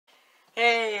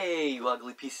Hey, you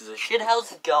ugly pieces of shit,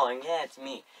 how's it going? Yeah, it's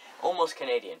me, almost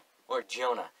Canadian, or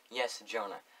Jonah. Yes,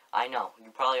 Jonah. I know,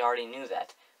 you probably already knew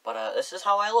that, but this is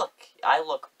how I look. I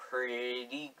look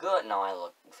pretty good. No, I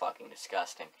look fucking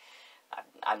disgusting.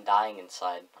 I'm dying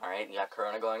inside, alright? You got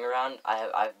corona going around.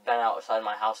 I've been outside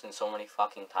my house in so many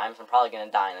fucking times, I'm probably gonna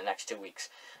die in the next 2 weeks.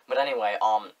 But anyway,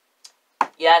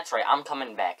 yeah, that's right, I'm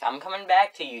coming back. I'm coming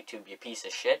back to YouTube, you piece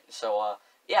of shit. So,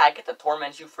 yeah, I get to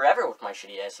torment you forever with my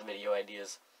shitty-ass video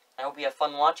ideas. I hope you have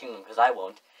fun watching them, because I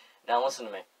won't. Now listen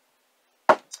to me.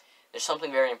 There's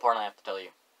something very important I have to tell you.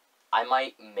 I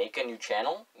might make a new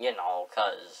channel, you know,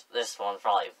 because this one's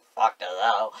probably fucked as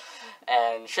hell,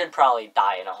 and should probably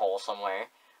die in a hole somewhere.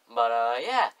 But,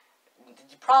 yeah,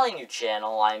 probably new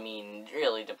channel. I mean, it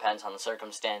really depends on the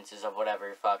circumstances of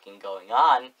whatever fucking going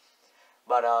on.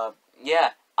 But,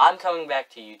 yeah, I'm coming back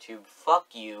to YouTube.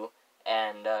 Fuck you.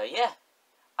 And, yeah.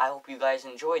 I hope you guys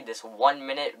enjoyed this 1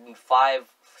 minute and 5-6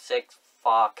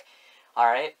 fuck.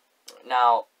 Alright?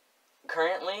 Now,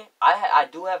 currently, I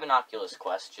do have an Oculus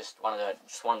Quest. Just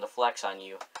wanted to flex on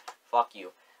you. Fuck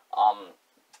you.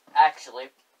 Actually,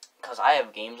 because I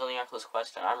have games on the Oculus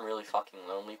Quest and I'm really fucking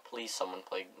lonely. Please, someone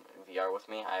play VR with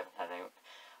me.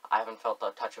 I haven't felt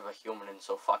the touch of a human in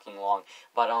so fucking long.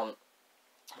 But,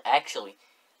 actually,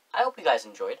 I hope you guys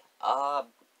enjoyed.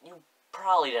 You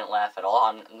probably didn't laugh at all.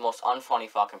 I'm the most unfunny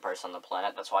fucking person on the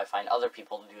planet. That's why I find other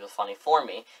people to do the funny for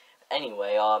me.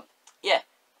 Anyway, yeah.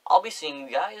 I'll be seeing you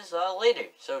guys, later.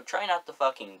 So try not to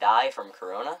fucking die from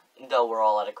corona. Though we're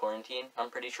all out of quarantine, I'm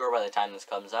pretty sure, by the time this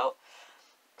comes out.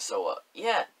 So,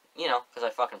 yeah. You know, because I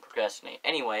fucking procrastinate.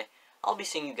 Anyway, I'll be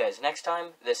seeing you guys next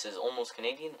time. This is Almost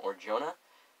Canadian, or Jonah.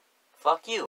 Fuck you.